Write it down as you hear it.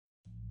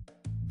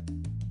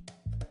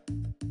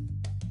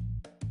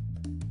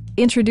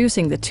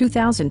Introducing the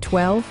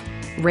 2012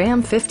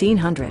 Ram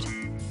 1500.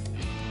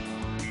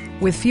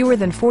 With fewer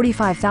than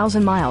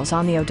 45,000 miles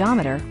on the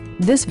odometer,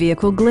 this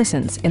vehicle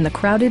glistens in the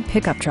crowded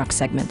pickup truck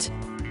segment.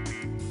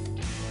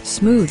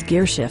 Smooth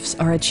gear shifts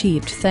are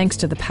achieved thanks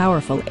to the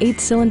powerful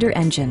 8-cylinder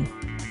engine.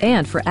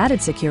 And for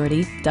added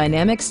security,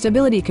 dynamic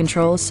stability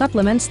control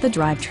supplements the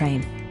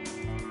drivetrain.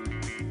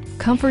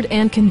 Comfort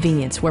and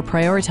convenience were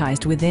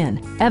prioritized within,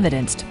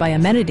 evidenced by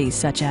amenities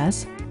such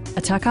as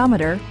a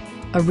tachometer,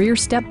 a rear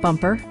step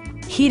bumper,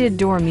 heated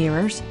door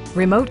mirrors,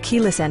 remote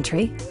keyless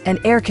entry, and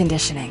air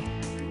conditioning.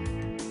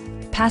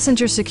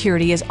 Passenger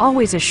security is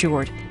always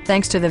assured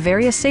thanks to the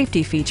various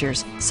safety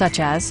features such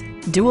as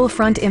dual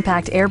front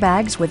impact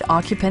airbags with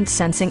occupant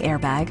sensing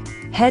airbag,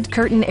 head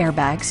curtain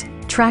airbags,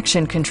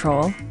 traction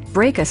control,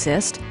 brake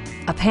assist,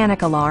 a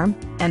panic alarm,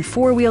 and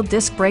 4-wheel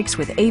disc brakes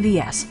with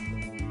ABS.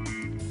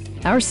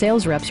 Our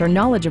sales reps are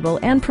knowledgeable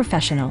and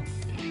professional.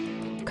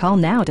 Call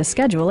now to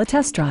schedule a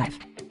test drive.